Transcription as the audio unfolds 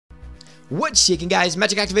What's shaking, guys?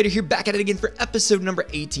 MagicActivatr here, back at it again for episode number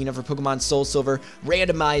 18 of our Pokemon Soul Silver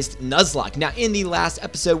Randomized Nuzlocke. Now, in the last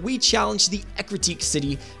episode, we challenged the Ecruteak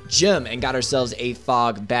City Gym and got ourselves a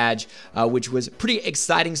Fog badge, which was pretty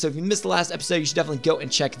exciting. So if you missed the last episode, you should definitely go and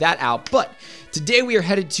check that out. But today we are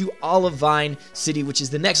headed to Olivine City, which is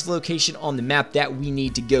the next location on the map that we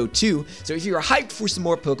need to go to. So if you are hyped for some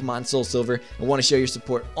more Pokemon Soul Silver and want to show your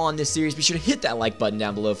support on this series, be sure to hit that like button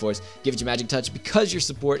down below for us. Give it your magic touch because your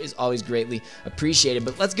support is always greatly appreciated.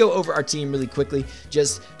 But let's go over our team really quickly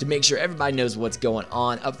just to make sure everybody knows what's going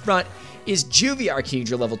on. Up front is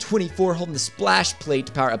Archangel, level 24, holding the Splash Plate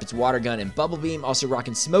to power up its Water Gun and Bubble Beam, also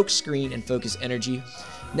rocking Smoke Screen and Focus Energy.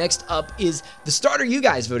 Next up is the starter you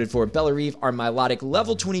guys voted for, Bellarive, our Milotic,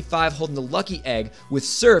 level 25, holding the Lucky Egg with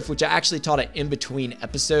Surf, which I actually taught it in between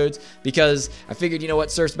episodes because I figured, you know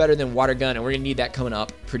what, Surf's better than Water Gun, and we're going to need that coming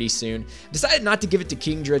up pretty soon. Decided not to give it to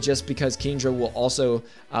Kingdra just because Kingdra will also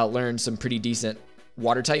learn some pretty decent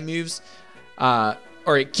Water-type moves.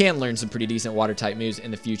 Or it can learn some pretty decent Water-type moves in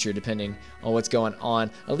the future depending on what's going on.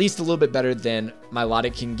 At least a little bit better than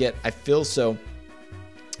Milotic can get, I feel. So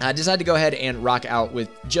I decided to go ahead and rock out with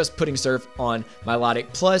just putting Surf on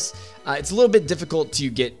Milotic. Plus, it's a little bit difficult to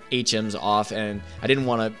get HMs off, and I didn't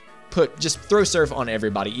want to just throw Surf on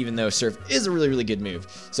everybody, even though Surf is a really good move.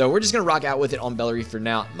 So we're just going to rock out with it on Bellarive for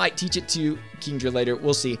now. Might teach it to Kingdra later,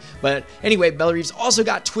 we'll see. But anyway, Bellarive's also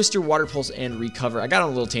got Twister, Water Pulse, and Recover. I got on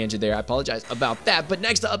a little tangent there, I apologize about that. But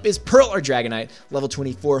next up is Pearl, our Dragonite, level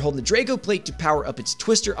 24, holding the Draco Plate to power up its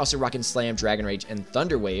Twister, also rocking Slam, Dragon Rage, and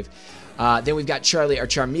Thunder Wave. Then we've got Charlie, our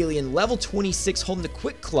Charmeleon, level 26, holding the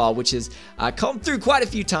Quick Claw, which has come through quite a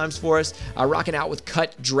few times for us, rocking out with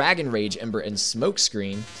Cut, Dragon Rage, Ember, and Smoke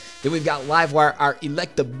Screen. Then we've got Livewire, our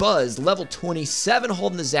Electabuzz, level 27,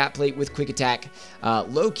 holding the Zap Plate with Quick Attack,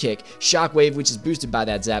 Low Kick, Shockwave, which is boosted by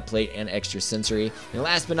that Zap Plate, and Extra Sensory. And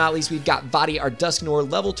last but not least, we've got Vadi, our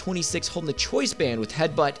Dusknoir, level 26, holding the Choice Band with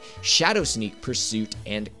Headbutt, Shadow Sneak, Pursuit,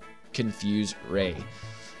 and Confuse Ray.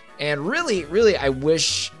 And really, I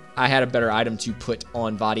wish I had a better item to put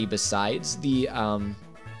on Vadi besides the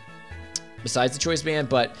Choice Band,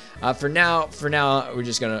 but for now we're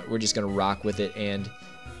just gonna rock with it and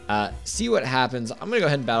see what happens. I'm gonna go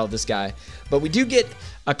ahead and battle this guy, but we do get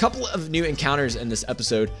a couple of new encounters in this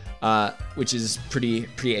episode, which is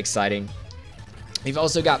pretty exciting. We've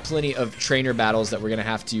also got plenty of trainer battles that we're gonna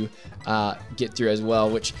have to get through as well,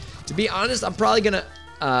 which, to be honest, I'm probably gonna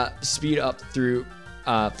speed up through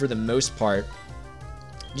for the most part,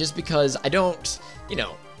 just because I don't,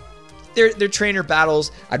 they're trainer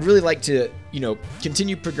battles. I'd really like to,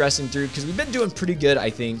 continue progressing through, because we've been doing pretty good, I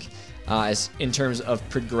think, as in terms of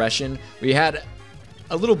progression. We had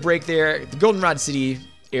a little break there. The Goldenrod City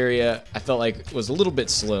area, I felt like was a little bit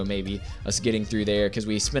slow, maybe, us getting through there, because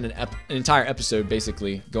we spent an entire episode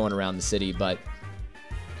basically going around the city. But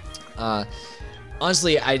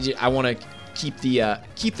honestly, I want to keep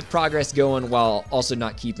the progress going while also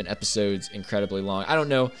not keeping episodes incredibly long. I don't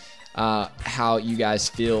know how you guys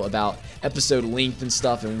feel about episode length and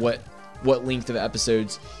stuff, and what length of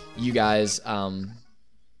episodes you guys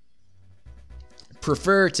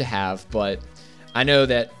prefer to have, but I know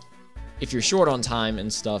that if you're short on time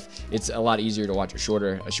and stuff, it's a lot easier to watch a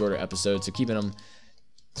shorter episode. So keeping them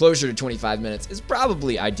closer to 25 minutes is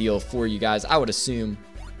probably ideal for you guys, I would assume.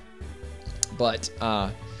 But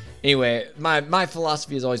anyway, my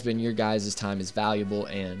philosophy has always been your guys' time is valuable,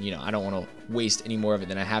 and I don't want to waste any more of it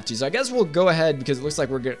than I have to. So I guess we'll go ahead, because it looks like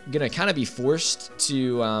we're gonna kind of be forced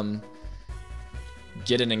to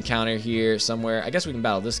get an encounter here somewhere. I guess we can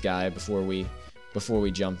battle this guy before we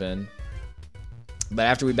jump in. But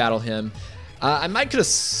after we battle him, I might could have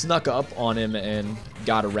snuck up on him and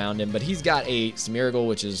got around him, but he's got a Smeargle,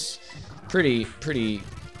 which is pretty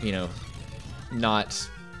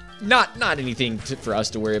not anything for us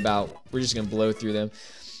to worry about. We're just gonna blow through them.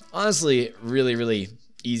 Honestly, really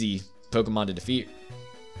easy Pokemon to defeat.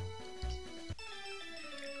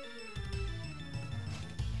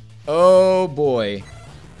 Oh boy.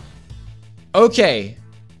 Okay,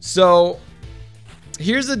 so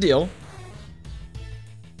here's the deal.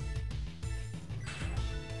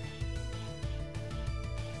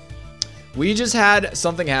 We just had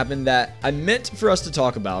something happen that I meant for us to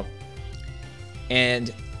talk about,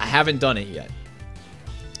 and I haven't done it yet.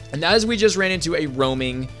 And that is, we just ran into a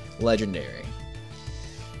roaming legendary.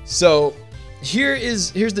 So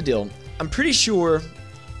here's the deal. I'm pretty sure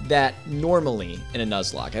that normally in a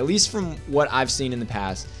Nuzlocke, at least from what I've seen in the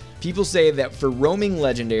past, people say that for roaming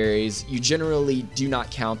legendaries, you generally do not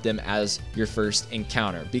count them as your first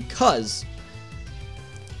encounter, because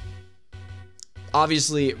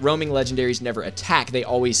obviously roaming legendaries never attack, they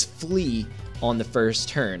always flee on the first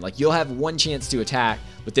turn. Like, you'll have one chance to attack,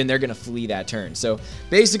 but then they're going to flee that turn. So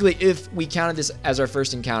basically, if we counted this as our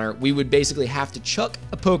first encounter, we would basically have to chuck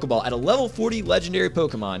a Pokeball at a level 40 legendary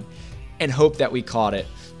Pokemon and hope that we caught it.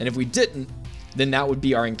 And if we didn't, then that would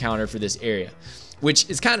be our encounter for this area, which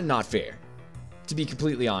is kind of not fair, to be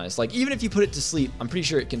completely honest. Like, even if you put it to sleep, I'm pretty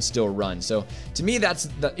sure it can still run. So to me,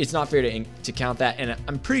 it's not fair to count that, and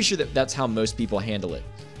I'm pretty sure that that's how most people handle it.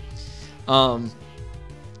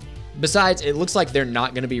 Besides, it looks like they're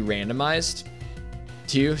not going to be randomized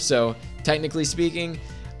too. So technically speaking,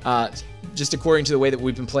 just according to the way that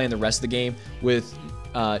we've been playing the rest of the game with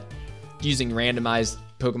using randomized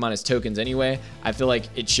Pokemon as tokens anyway, I feel like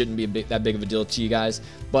it shouldn't be that big of a deal to you guys.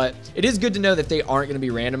 But it is good to know that they aren't going to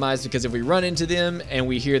be randomized, because if we run into them and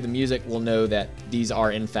we hear the music, we'll know that these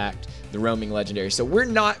are in fact the roaming legendaries. So we're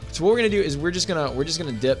not. So what we're gonna do is we're just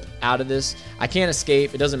gonna dip out of this. I can't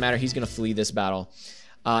escape. It doesn't matter. He's gonna flee this battle,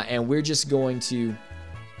 and we're just going to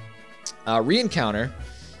re-encounter.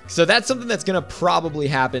 So that's something that's gonna probably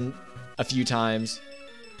happen a few times.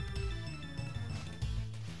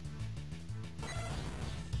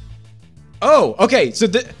 Oh, okay. So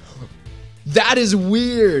that is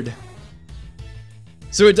weird.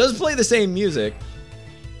 So it does play the same music.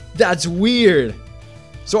 That's weird.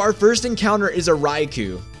 So our first encounter is a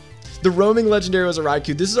Raikou. The roaming legendary was a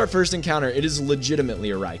Raikou. This is our first encounter. It is legitimately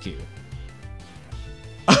a Raikou.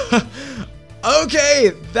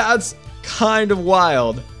 Okay, that's kind of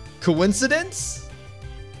wild. Coincidence?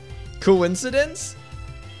 Coincidence?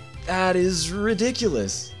 That is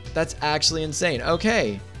ridiculous. That's actually insane.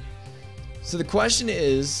 Okay. So the question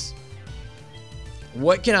is,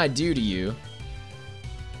 what can I do to you?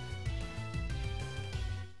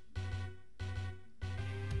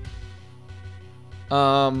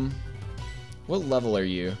 What level are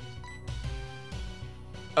you?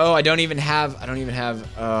 Oh, I don't even have,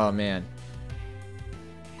 oh man.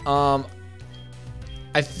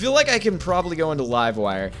 I feel like I can probably go into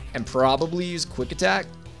Livewire and probably use Quick Attack.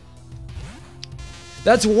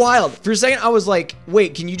 That's wild. For a second, I was like,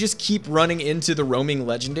 wait, can you just keep running into the roaming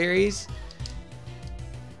legendaries?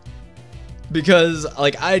 Because,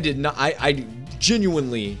 like, I did not, I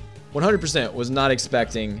genuinely, 100% was not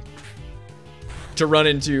expecting to run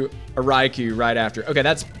into a Raikou right after. Okay,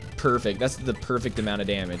 that's perfect. That's the perfect amount of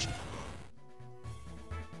damage.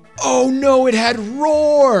 Oh no, it had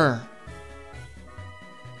Roar!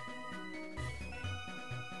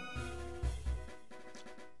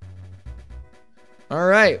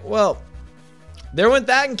 Alright, well, there went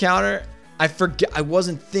that encounter. I forget, I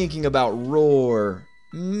wasn't thinking about Roar.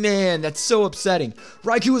 Man, that's so upsetting.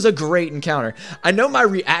 Raikou was a great encounter. I know my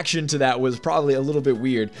reaction to that was probably a little bit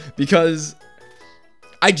weird, because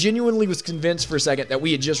I genuinely was convinced for a second that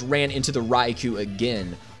we had just ran into the Raikou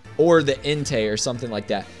again, or the Entei or something like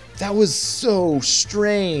that. That was so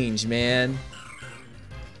strange, man.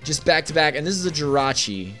 Just back to back, and this is a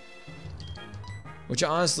Jirachi, which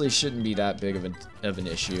honestly shouldn't be that big of an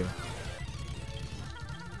issue.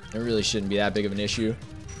 It really shouldn't be that big of an issue.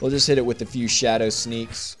 We'll just hit it with a few Shadow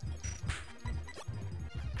Sneaks.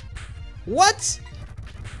 What?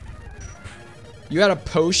 You got a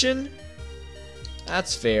potion?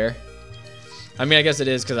 That's fair. I mean, I guess it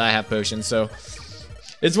is because I have potions, so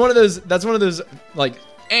it's one of those, that's one of those, like,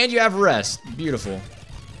 and you have rest. Beautiful.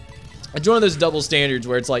 It's one of those double standards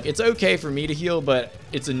where it's like, it's okay for me to heal, but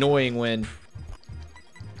it's annoying when,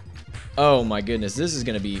 oh my goodness, this is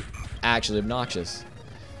going to be actually obnoxious.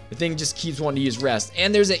 The thing just keeps wanting to use rest.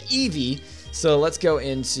 And there's an Eevee, so let's go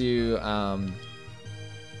into, you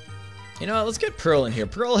know what, let's get Pearl in here.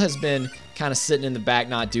 Pearl has been kind of sitting in the back,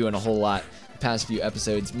 not doing a whole lot the past few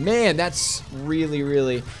episodes. Man, that's really,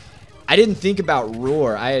 really, I didn't think about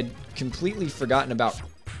Roar. I had completely forgotten about,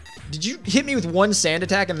 did you hit me with one sand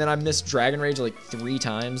attack and then I missed Dragon Rage like 3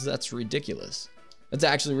 times? That's ridiculous. That's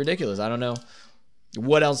actually ridiculous. I don't know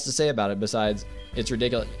what else to say about it besides it's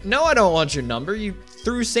ridiculous. No, I don't want your number. You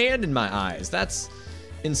threw sand in my eyes. That's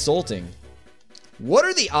insulting. What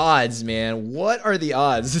are the odds, man? What are the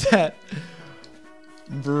odds that...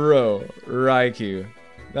 Bro, Raikou.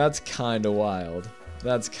 That's kind of wild.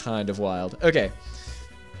 That's kind of wild. Okay.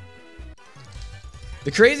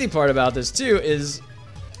 The crazy part about this, too, is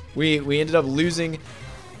we ended up losing...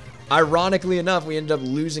 Ironically enough, we ended up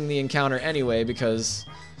losing the encounter anyway because...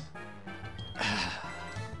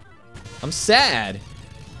 I'm sad.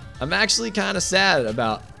 I'm actually kind of sad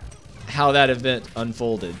about how that event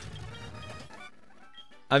unfolded.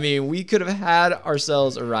 I mean, we could have had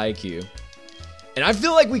ourselves a Raikou. And I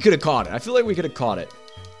feel like we could have caught it. I feel like we could have caught it.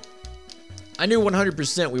 I knew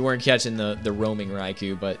 100% we weren't catching the roaming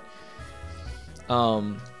Raikou, but...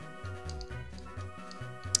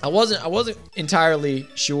 I wasn't entirely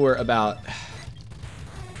sure about.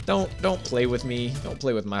 Don't play with me. Don't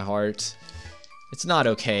play with my heart. It's not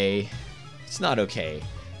okay. It's not okay.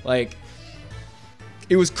 Like,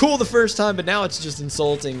 it was cool the first time, but now it's just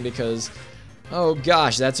insulting because, oh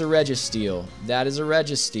gosh, that's a Registeel. That is a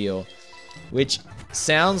Registeel, which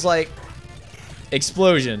sounds like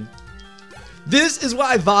explosion. This is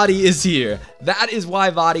why Vadi is here. That is why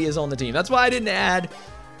Vadi is on the team. That's why I didn't add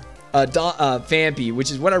Fampy,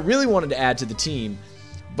 which is what I really wanted to add to the team,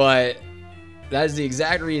 but that is the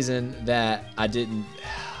exact reason that I didn't.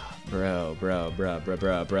 Bro.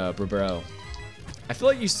 I feel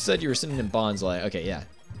like you said you were sitting in bonds. Like, okay, yeah.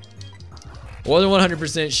 Wasn't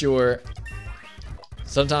 100% sure.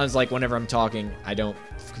 Sometimes, like, whenever I'm talking, I don't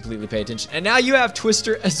completely pay attention. And now you have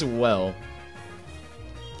Twister as well.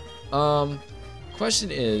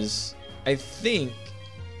 Question is, I think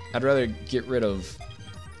I'd rather get rid of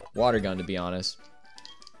Water Gun, to be honest.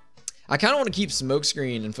 I kind of want to keep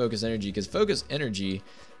Smokescreen and Focus Energy, because Focus Energy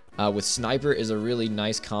with Sniper is a really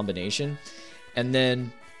nice combination. And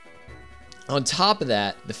then on top of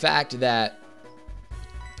that, the fact that,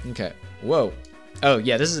 okay, whoa, oh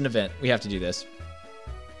yeah, this is an event. We have to do this.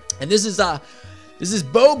 And this is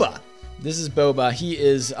Boba. This is Boba. He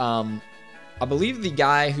is I believe the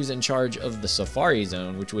guy who's in charge of the Safari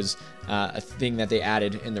Zone, which was a thing that they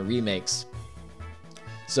added in the remakes.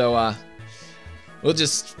 So we'll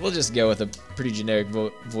just go with a pretty generic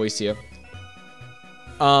voice here.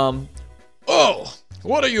 Oh,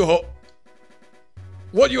 what you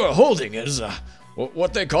are holding is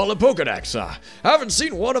what they call a Pokedex. Haven't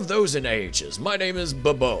seen one of those in ages. My name is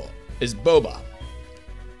Boba.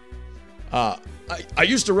 I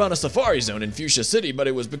used to run a Safari Zone in Fuchsia City, but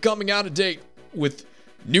it was becoming out of date with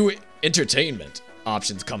new entertainment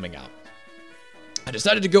options coming out. I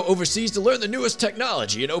decided to go overseas to learn the newest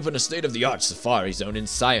technology and open a state-of-the-art Safari Zone in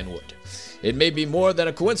Cyanwood. It may be more than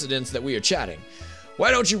a coincidence that we are chatting.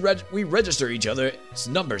 Why don't we register each other's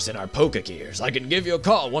numbers in our Pokegears? I can give you a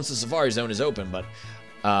call once the Safari Zone is open, but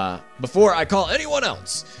before I call anyone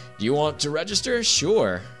else, do you want to register?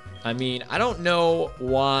 Sure. I mean, I don't know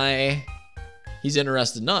why he's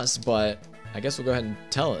interested in us, but I guess we'll go ahead and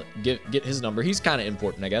tell it. Get his number. He's kind of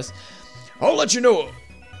important, I guess. I'll let you know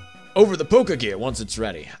over the Pokegear once it's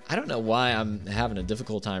ready. I don't know why I'm having a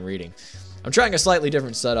difficult time reading. I'm trying a slightly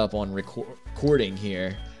different setup on recording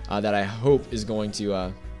here that I hope is going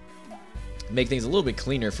to make things a little bit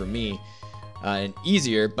cleaner for me and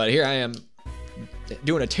easier. But here I am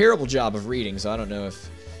doing a terrible job of reading, so I don't know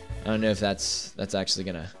if that's actually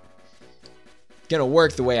gonna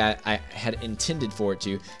work the way I had intended for it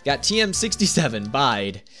to. Got TM67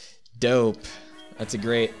 bide. Dope. That's a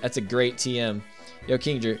great TM. Yo,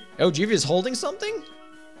 King, oh, Juvia's holding something?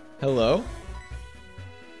 Hello?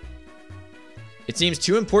 It seems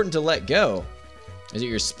too important to let go. Is it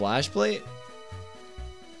your splash plate?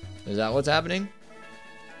 Is that what's happening?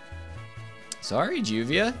 Sorry,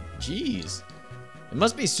 Juvia. Jeez. It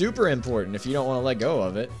must be super important if you don't want to let go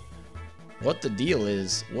of it. What the deal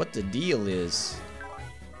is. What the deal is.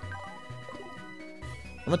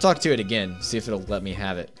 I'm going to talk to it again. See if it'll let me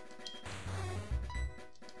have it.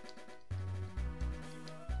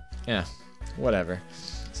 Yeah. Whatever.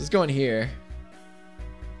 So let's go in here.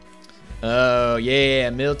 Oh,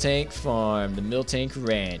 yeah, Miltank Farm, the Miltank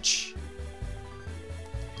Ranch.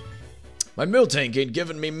 My Miltank ain't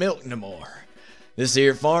giving me milk no more. This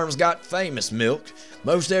here farm's got famous milk.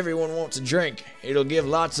 Most everyone wants a drink. It'll give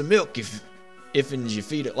lots of milk if you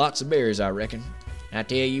feed it lots of berries, I reckon. I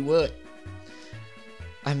tell you what.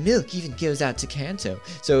 Our milk even goes out to Kanto.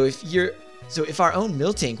 So if our own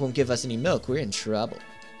Miltank won't give us any milk, we're in trouble.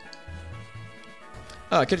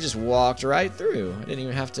 Oh, I could have just walked right through. I didn't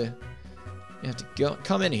even have to. You have to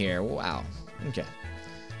come in here. Wow. Okay.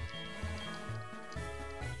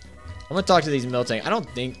 I'm gonna talk to these Miltank. I don't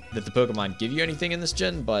think that the Pokemon give you anything in this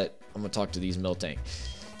gen, but I'm gonna talk to these Miltank.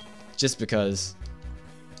 Just because.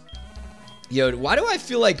 Yo, why do I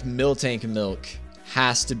feel like Miltank milk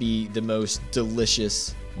has to be the most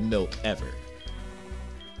delicious milk ever?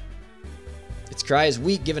 Its cry is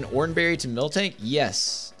weak. Give an Oranberry to Miltank?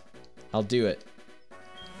 Yes. I'll do it.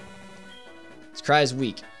 Its cry is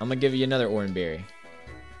weak. I'm gonna give you another Oranberry.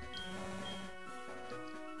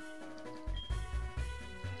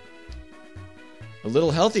 A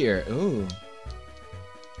little healthier. Ooh.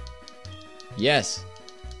 Yes.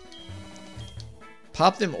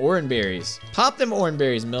 Pop them Oranberries. Pop them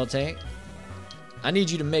Oranberries, Miltank. I need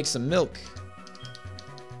you to make some milk.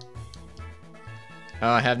 Oh,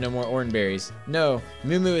 I have no more Oranberries. No,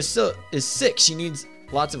 Moo is sick. She needs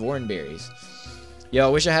lots of Oranberries. Yo, I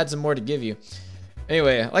wish I had some more to give you.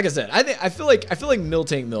 Anyway, like I said, I feel like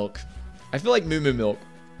Miltank milk. I feel like Moo Moo milk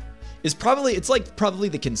is probably, it's like probably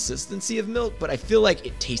the consistency of milk, but I feel like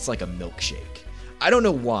it tastes like a milkshake. I don't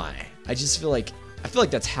know why. I just feel like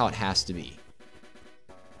that's how it has to be.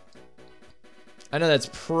 I know that's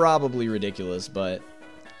probably ridiculous, but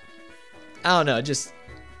I don't know. I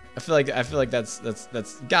feel like that's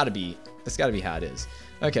gotta be how it is.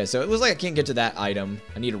 Okay, so it looks like I can't get to that item.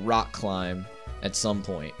 I need a rock climb at some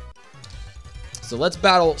point. So let's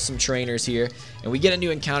battle some trainers here, and we get a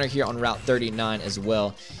new encounter here on Route 39 as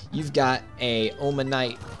well. You've got a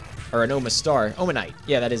Omanite, or an Omastar. Omanite,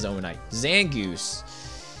 yeah, that is Omanite. Zangoose.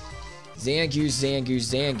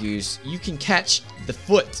 Zangoose. You can catch the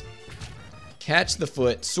foot. Catch the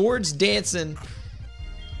foot. Swords dancing.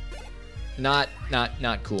 Not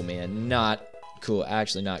cool, man. Not cool.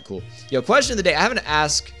 Actually, not cool. Yo, question of the day. I haven't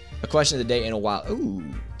asked a question of the day in a while. Ooh,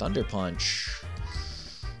 Thunder Punch.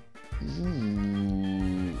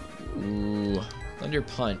 Ooh. Thunder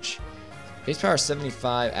Punch. Base power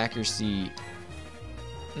 75. Accuracy.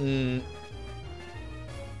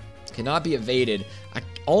 Cannot be evaded. I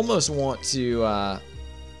almost want to.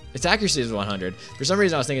 Its accuracy is 100. For some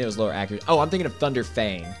reason, I was thinking it was lower accuracy. Oh, I'm thinking of Thunder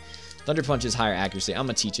Fang. Thunder Punch is higher accuracy. I'm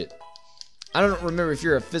gonna teach it. I don't remember if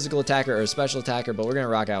you're a physical attacker or a special attacker, but we're going to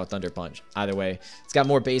rock out with Thunder Punch. Either way, it's got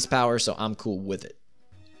more base power, so I'm cool with it.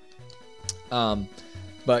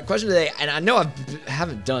 But question of the day, and I know I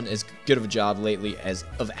haven't done as good of a job lately as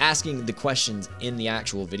of asking the questions in the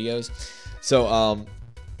actual videos. So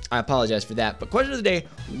I apologize for that. But question of the day,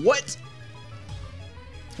 what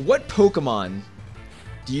Pokemon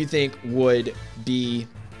do you think would be...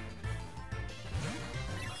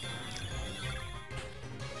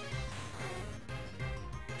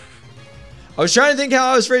 I was trying to think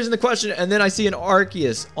how I was phrasing the question, and then I see an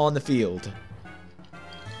Arceus on the field.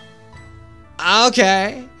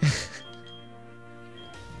 Okay.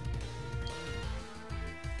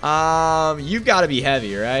 You've got to be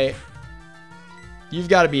heavy, right? You've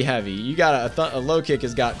got to be heavy. You got a low kick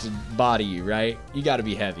has got to body you, right? You got to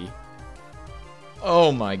be heavy.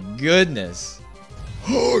 Oh my goodness.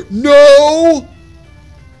 No!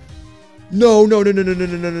 No.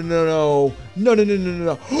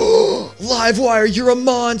 Livewire, you're a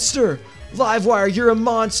monster. Livewire, you're a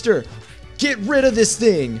monster. Get rid of this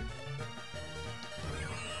thing.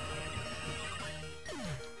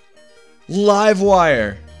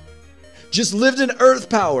 Livewire just lived in Earth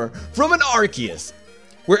Power from an Arceus.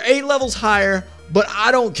 We're 8 levels higher, but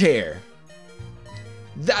I don't care.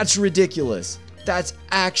 That's ridiculous. That's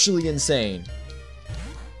actually insane.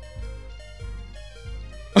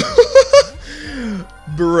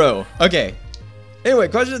 Bro. Okay. Anyway,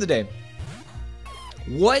 question of the day.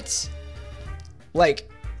 What, like,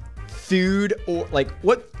 food or, like,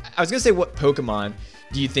 what, I was gonna say what Pokemon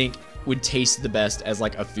do you think would taste the best as,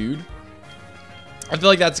 like, a food? I feel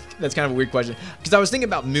like that's kind of a weird question, because I was thinking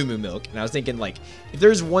about Moo Moo Milk, and I was thinking, like, if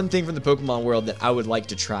there's one thing from the Pokemon world that I would like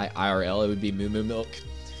to try IRL, it would be Moo Moo Milk.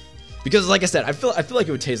 Because, like I said, I feel like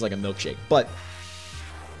it would taste like a milkshake, but,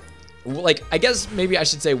 like, I guess maybe I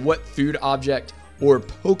should say what food object or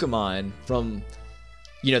Pokemon from,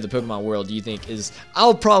 you know, the Pokemon world do you think is...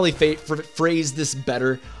 I'll probably phrase this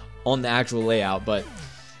better on the actual layout, but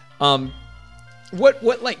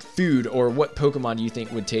what like food or what Pokemon do you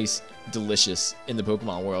think would taste delicious in the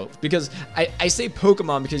Pokemon world? Because I say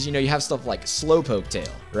Pokemon because, you know, you have stuff like Slowpoke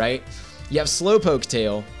Tail, right? You have Slowpoke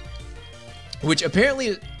Tail, which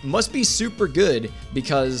apparently must be super good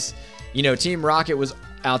because, you know, Team Rocket was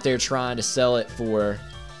out there trying to sell it for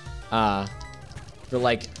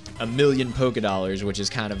like $1 million Pokédollars, which is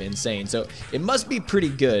kind of insane. So it must be pretty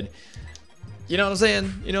good. You know what I'm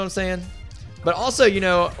saying? You know what I'm saying? But also, you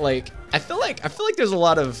know, like I feel like there's a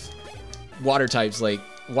lot of water types, like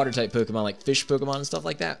water type Pokemon, like fish Pokemon and stuff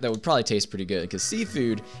like that, that would probably taste pretty good because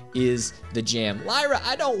seafood is the jam. Lyra,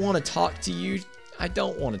 I don't want to talk to you. I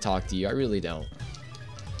don't want to talk to you. I really don't.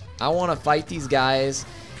 I want to fight these guys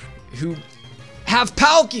who have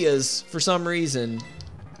Palkias for some reason.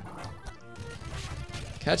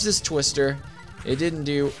 Catch this Twister. It didn't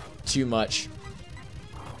do too much.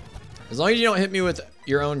 As long as you don't hit me with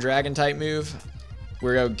your own dragon type move,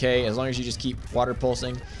 we're okay. As long as you just keep water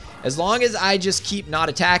pulsing. As long as I just keep not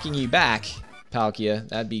attacking you back, Palkia,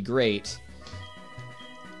 that'd be great.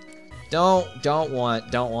 Don't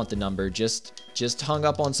want the number. Just hung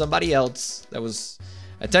up on somebody else. That was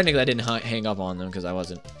technically I didn't hang up on them because I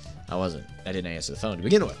didn't answer the phone to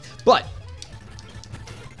begin with. But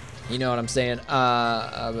you know what I'm saying?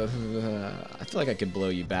 I feel like I could blow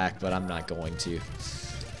you back, but I'm not going to.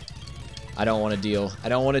 I don't want to deal. I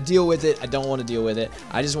don't want to deal with it. I don't want to deal with it.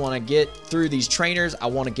 I just want to get through these trainers. I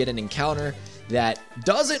want to get an encounter that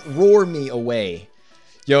doesn't roar me away.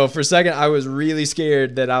 Yo, for a second, I was really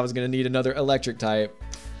scared that I was going to need another electric type.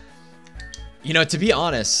 You know, to be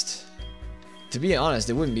honest,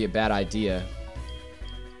 it wouldn't be a bad idea.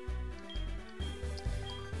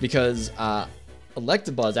 Because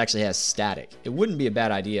Electabuzz actually has static. It wouldn't be a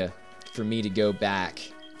bad idea for me to go back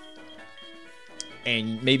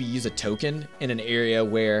and maybe use a token in an area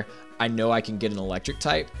where I know I can get an electric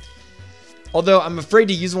type. Although I'm afraid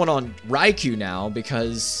to use one on Raikou now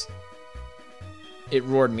because it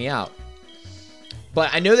roared me out.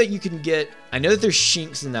 But I know that you can get, I know that there's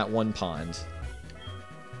Shinx in that one pond.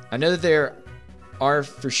 I know that there are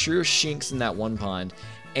for sure Shinx in that one pond.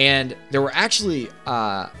 And there were actually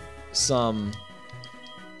some,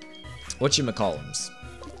 whatchamacallums,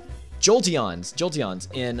 Jolteons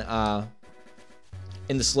in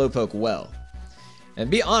the Slowpoke well. And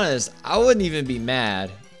to be honest, I wouldn't even be mad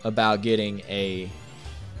about getting a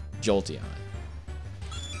Jolteon.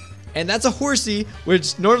 And that's a Horsey,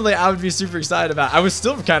 which normally I would be super excited about. I was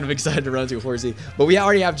still kind of excited to run to a Horsey, but we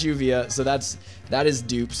already have Juvia, so that is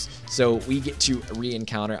dupes. So we get to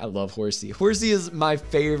re-encounter. I love Horsey. Horsey is my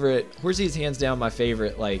favorite. Horsey is hands down my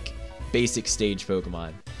favorite, like, basic stage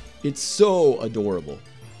Pokemon. It's so adorable.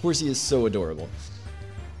 Horsey is so adorable.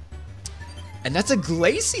 And that's a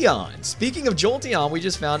Glaceon. Speaking of Jolteon, we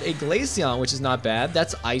just found a Glaceon, which is not bad.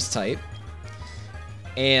 That's Ice type.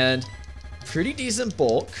 And pretty decent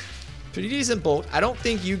bulk. Pretty decent bulk. I don't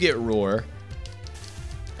think you get Roar.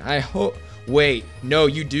 I hope. Wait, no,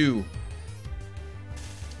 you do.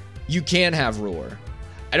 You can have Roar.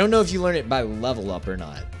 I don't know if you learn it by level up or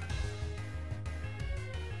not.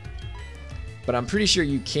 But I'm pretty sure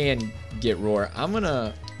you can get Roar. What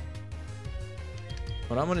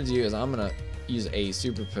I'm gonna do is I'm gonna use a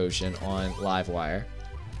Super Potion on Livewire.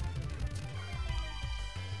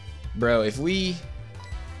 Bro, if we...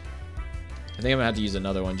 I think I'm gonna have to use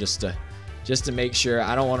another one just to make sure.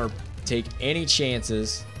 I don't want to take any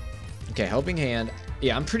chances. Okay, Helping Hand.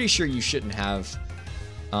 Yeah, I'm pretty sure you shouldn't have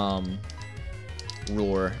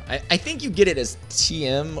Roar. I think you get it as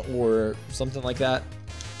TM or something like that.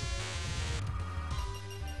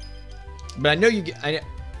 But I know you get,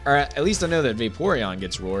 or at least I know that Vaporeon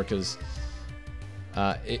gets Roar because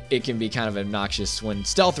it can be kind of obnoxious when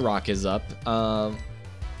Stealth Rock is up.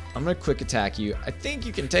 I'm going to Quick Attack you. I think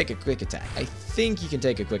you can take a Quick Attack.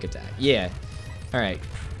 Yeah. All right.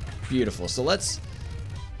 Beautiful. So let's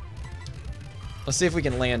see if we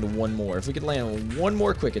can land one more. If we could land one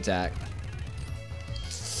more Quick Attack.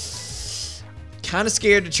 Kind of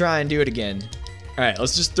scared to try and do it again. All right.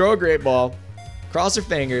 Let's just throw a Great Ball. Cross our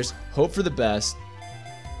fingers. Hope for the best.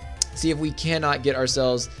 See if we cannot get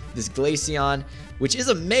ourselves this Glaceon, which is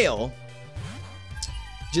a male.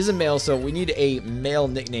 So we need a male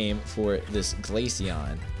nickname for this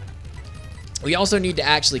Glaceon. We also need to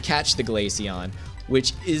actually catch the Glaceon,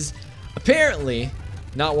 which is apparently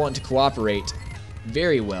not wanting to cooperate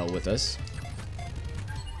very well with us.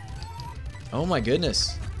 Oh my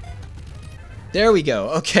goodness. There we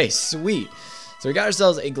go. Okay, sweet. So we got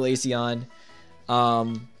ourselves a Glaceon.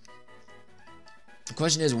 The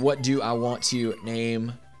question is, what do I want to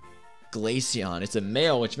name Glaceon? It's a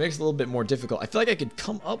male, which makes it a little bit more difficult. I feel like I could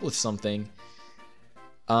come up with something.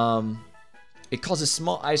 It causes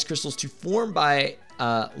small ice crystals to form by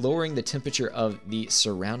lowering the temperature of the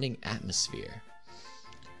surrounding atmosphere.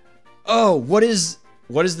 Oh, what is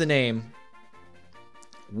the name?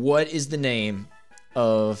 What is the name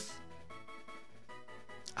of...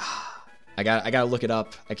 I gotta look it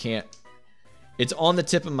up. I can't. It's on the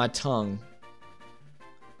tip of my tongue.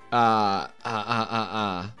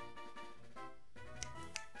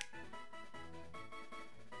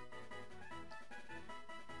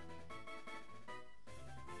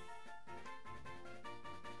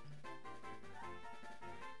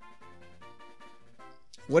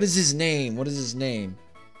 What is his name?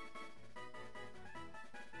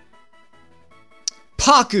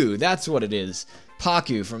 Paku, that's what it is.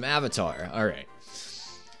 Paku from Avatar. All right.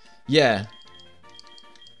 Yeah.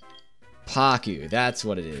 Paku, that's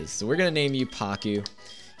what it is. So we're gonna name you Paku.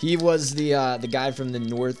 He was the guy from the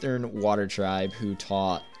Northern Water Tribe who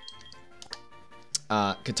taught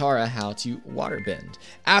Katara how to waterbend.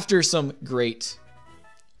 After some great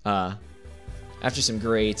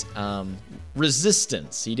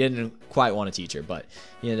resistance. He didn't quite want to teach her, but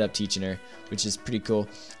he ended up teaching her, which is pretty cool.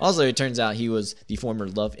 Also, it turns out he was the former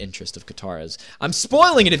love interest of Katara's. I'm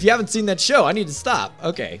spoiling it if you haven't seen that show. I need to stop.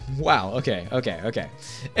 Okay. Wow. Okay.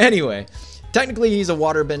 Anyway, technically he's a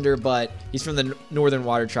waterbender, but he's from the Northern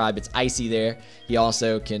Water Tribe. It's icy there. He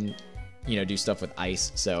also can, do stuff with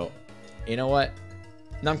ice. So, you know what?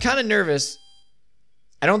 Now, I'm kind of nervous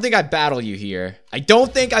I don't think I battle you here. I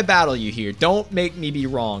don't think I battle you here. Don't make me be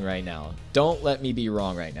wrong right now. Don't let me be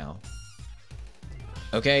wrong right now.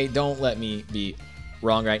 Okay, don't let me be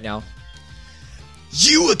wrong right now.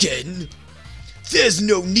 You again? There's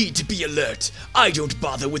no need to be alert. I don't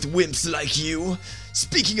bother with wimps like you.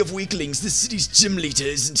 Speaking of weaklings, the city's gym leader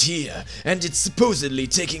isn't here, and it's supposedly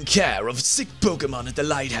taking care of sick Pokemon at the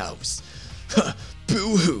lighthouse. Huh,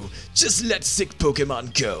 boo-hoo. Just let sick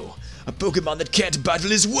Pokemon go. A Pokemon that can't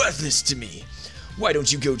battle is worthless to me. Why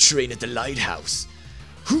don't you go train at the lighthouse?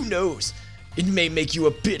 Who knows? It may make you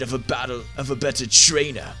a bit of a better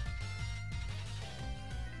trainer.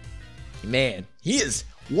 Man, he is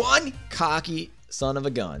one cocky son of a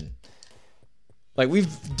gun. Like,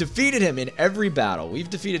 we've defeated him in every battle. We've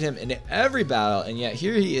defeated him in every battle, and yet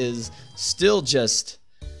here he is still just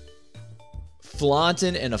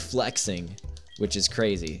flaunting and flexing, which is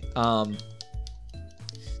crazy.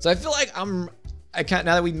 So I feel like now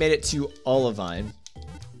that we made it to Olivine,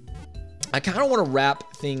 I kind of want to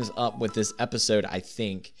wrap things up with this episode, I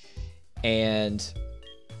think. And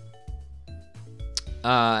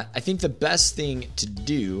I think the best thing to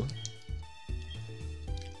do,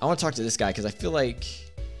 I want to talk to this guy because I feel like,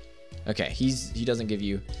 okay, he doesn't give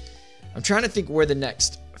you, I'm trying to think where the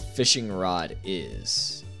next fishing rod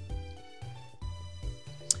is.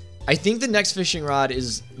 I think the next fishing rod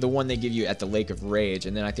is the one they give you at the Lake of Rage,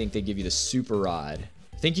 and then I think they give you the super rod.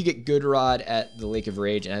 I think you get good rod at the Lake of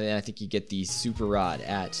Rage, and then I think you get the super rod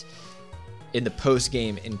in the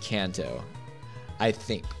post-game in Kanto, I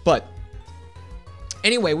think. But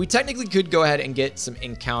anyway, we technically could go ahead and get some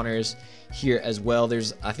encounters here as well.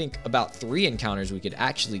 There's, I think, about 3 encounters we could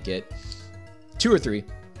actually get. 2 or 3.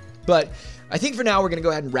 But I think for now we're going to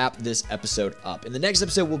go ahead and wrap this episode up. In the next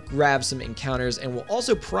episode, we'll grab some encounters, and we'll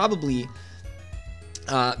also probably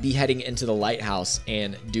be heading into the lighthouse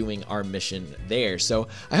and doing our mission there. So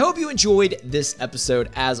I hope you enjoyed this episode.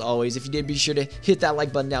 As always, if you did, be sure to hit that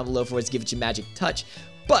like button down below for us, give it your magic touch.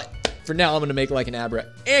 But for now, I'm going to make like an Abra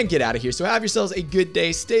and get out of here. So have yourselves a good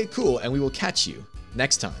day, stay cool, and we will catch you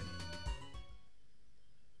next time.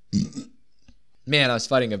 Man, I was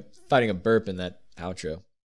fighting a burp in that outro.